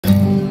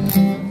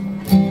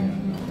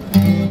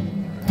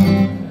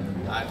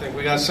think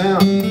we got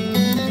sound.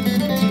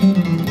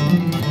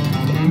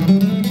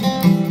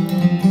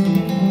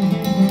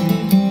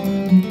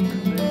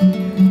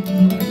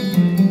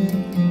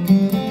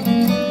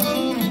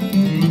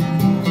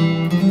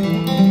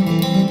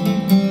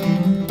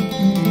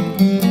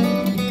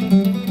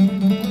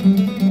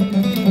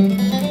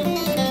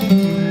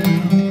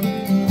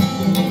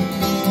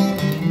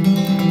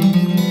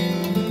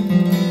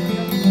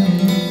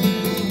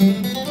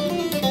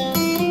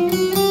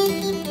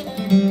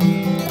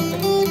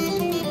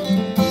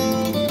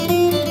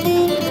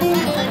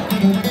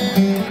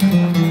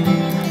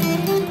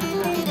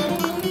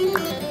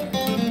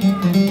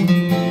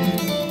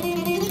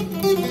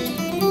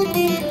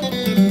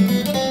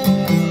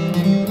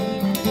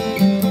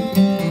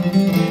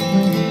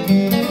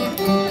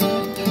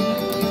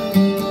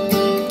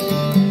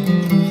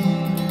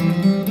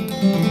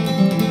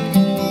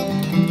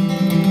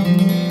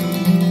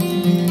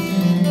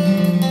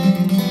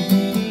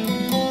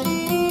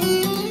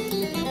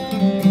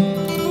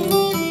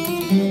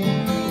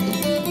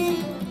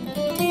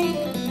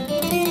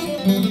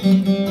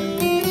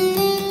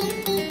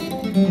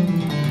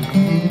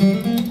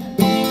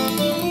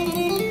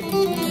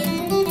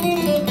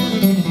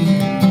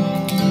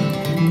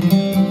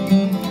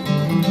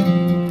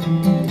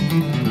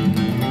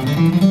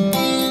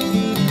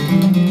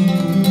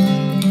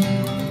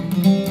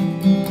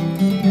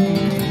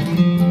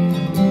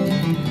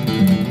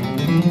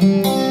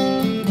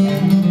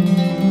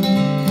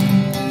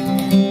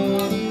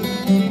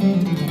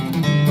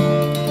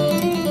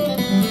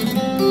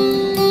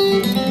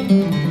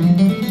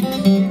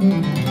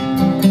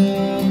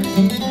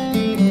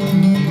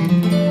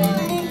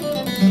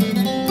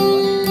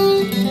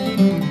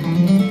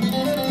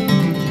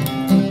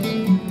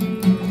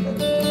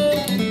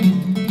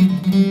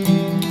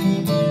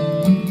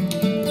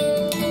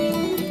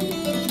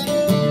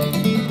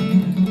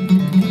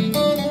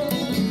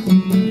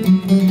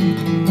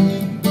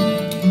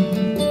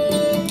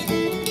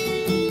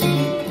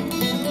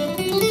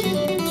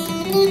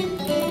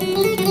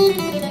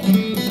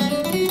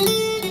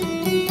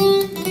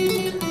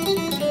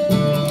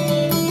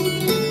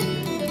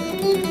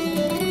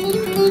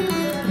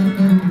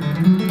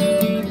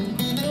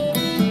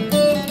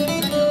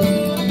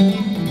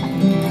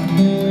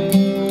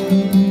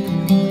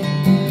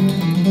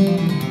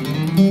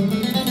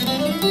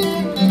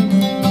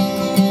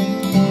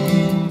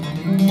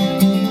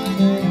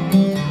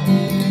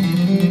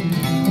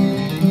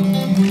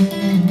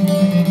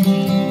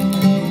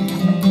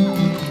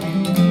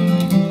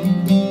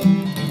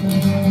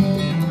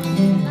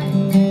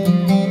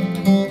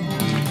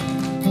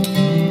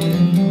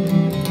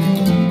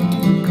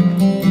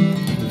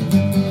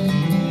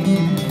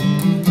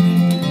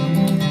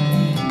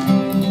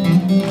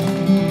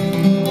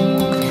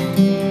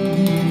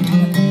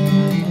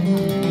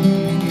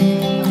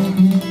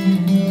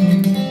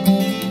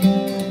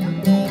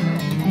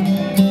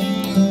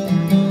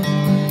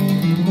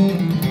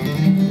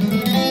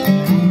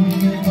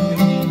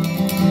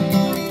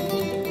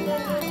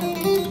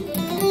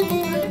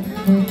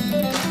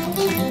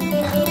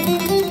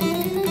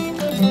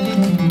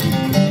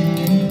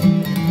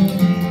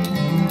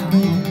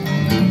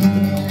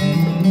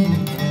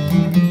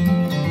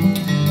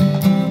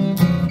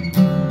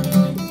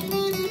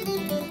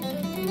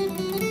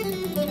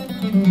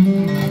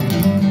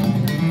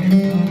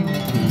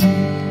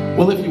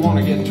 Well, if you want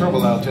to get in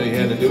trouble, I'll tell you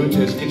how to do it.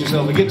 Just get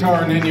yourself a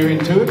guitar and then you're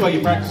into it. Well,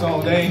 you practice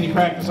all day and you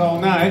practice all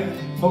night.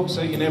 Folks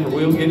say you never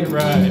will get it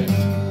right,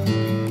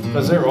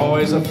 because they're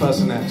always a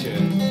fussing at you.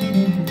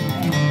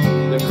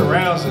 They're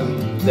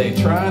carousing. They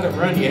try to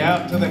run you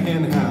out to the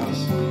hen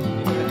house.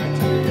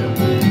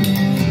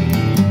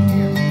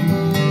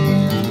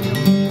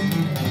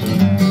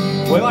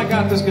 Well, I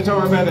got this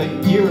guitar about a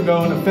year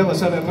ago, and a fella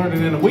said I'd learn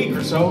it in a week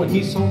or so, and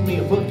he sold me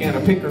a book and a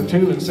pick or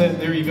two and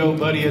said, there you go,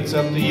 buddy, it's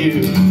up to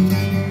you.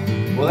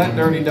 Well, that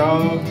dirty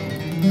dog,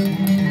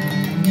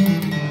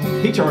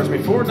 he charged me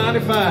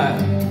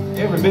 $4.95,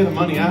 every bit of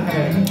money I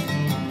had.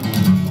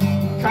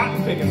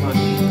 Cotton picking money.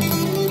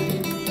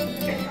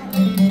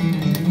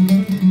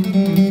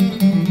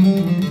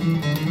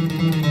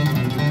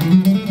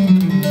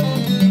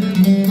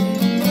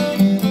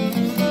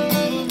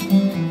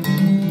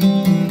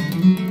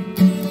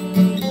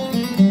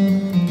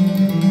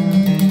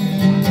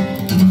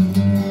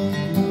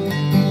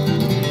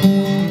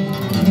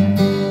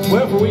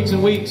 Well, for weeks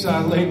and weeks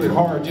I labored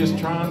hard just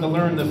trying to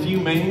learn the few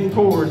main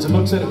chords. The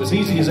book said it was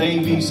easy as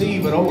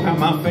ABC, but oh how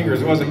my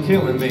fingers wasn't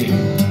killing me.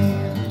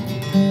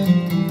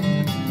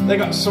 They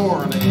got sore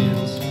on the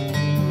ends.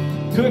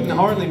 Couldn't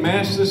hardly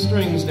mash the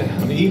strings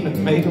down,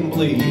 even make them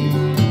bleed.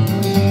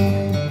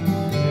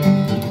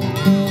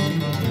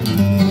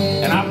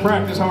 And I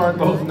practiced hard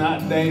both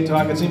night and day until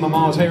I could see my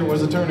mom's hair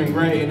was a-turning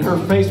gray, and her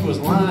face was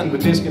lined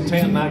with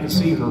discontent, and I could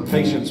see her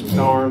patience was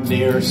darn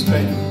near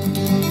spent.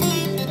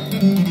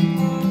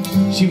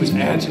 She was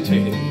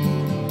agitated.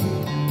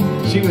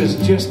 She was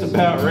just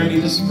about ready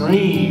to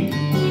scream.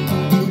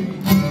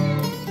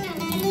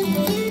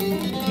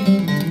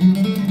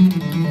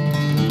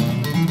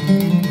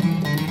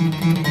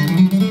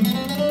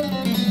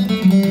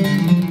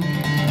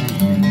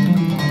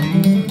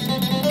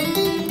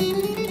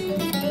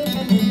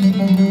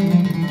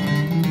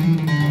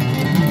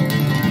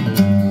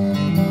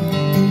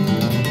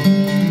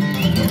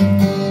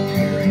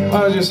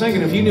 Well, I was just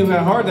thinking, if you knew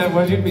how hard that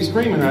was, you'd be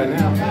screaming right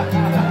now.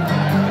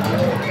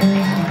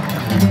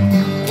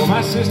 Well,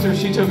 my sister,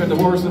 she took it the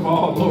worst of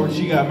all. Lord,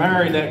 she got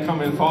married that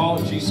coming fall,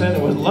 and she said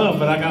it was love,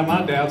 but I got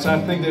my doubts.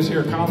 I think this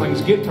here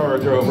Collins guitar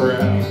drove her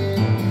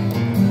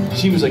out.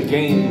 She was a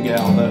game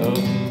gal, though.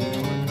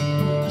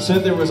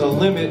 Said there was a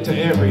limit to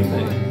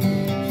everything.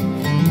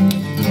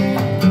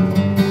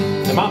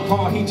 And my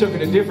pa, he took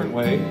it a different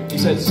way. He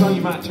said, son,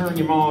 you might turn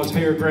your ma's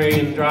hair gray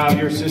and drive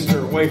your sister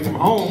away from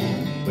home,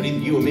 but either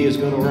you and me is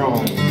gonna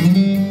roam.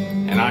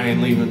 And I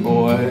ain't leaving,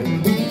 boy.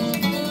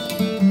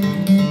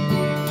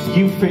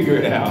 You figure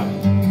it out.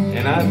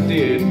 And I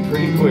did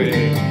pretty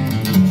quick.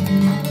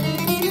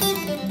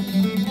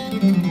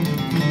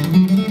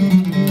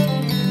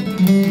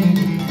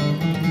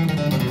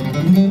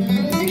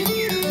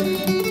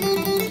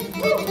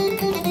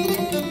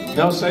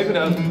 No, save it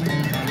up.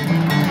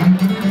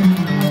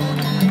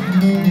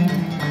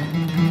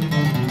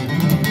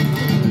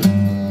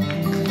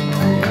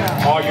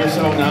 Oh, you're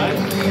so nice.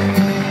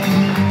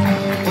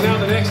 Well, now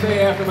the next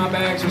day after my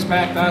bags was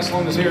packed, I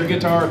slung this here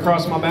guitar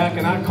across my back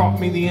and I caught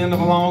me the end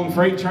of a long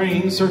freight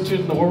train,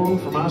 searching the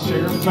world for my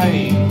share of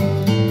fame.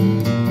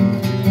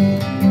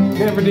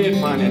 Never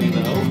did find any,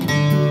 though.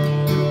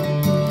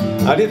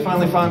 I did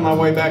finally find my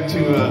way back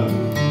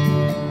to,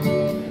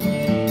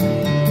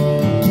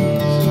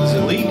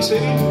 League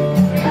City?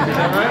 Is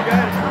that right,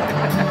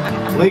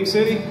 guys? League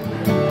City?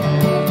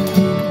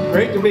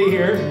 Great to be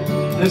here.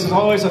 This is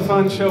always a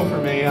fun show for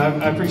me.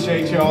 I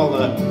appreciate y'all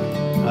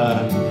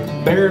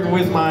bearing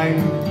with my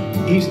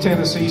East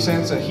Tennessee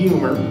sense of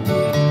humor.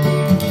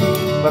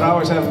 But I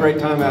always have a great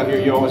time out here.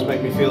 You always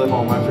make me feel at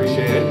home. I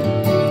appreciate it.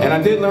 And I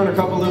did learn a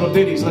couple little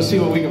ditties. Let's see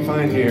what we can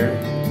find here.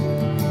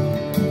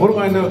 What do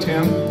I know,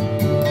 Tim?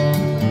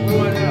 What do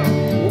I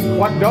know?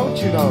 What don't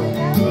you know?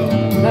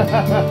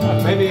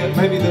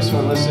 Maybe this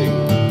one. Let's see.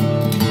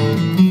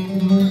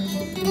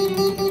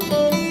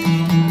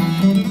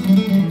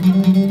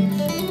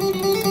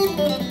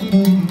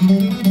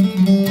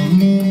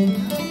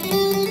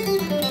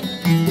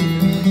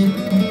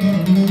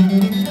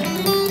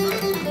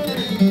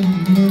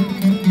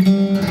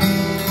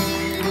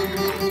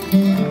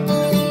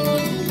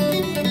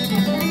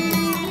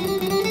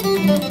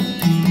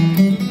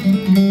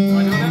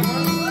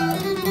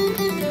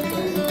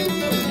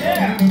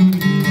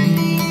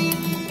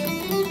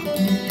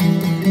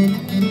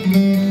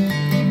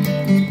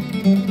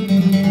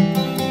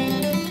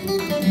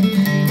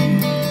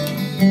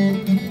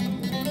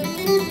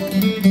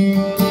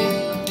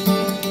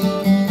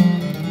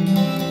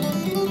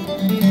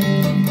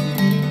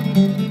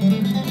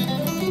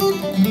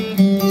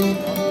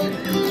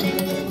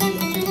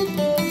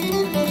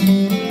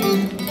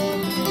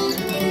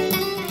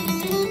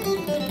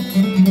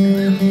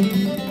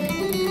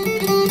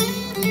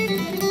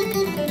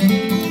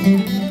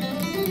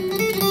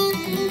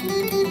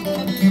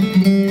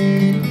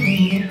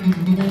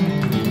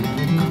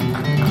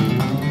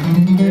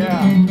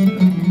 Yeah.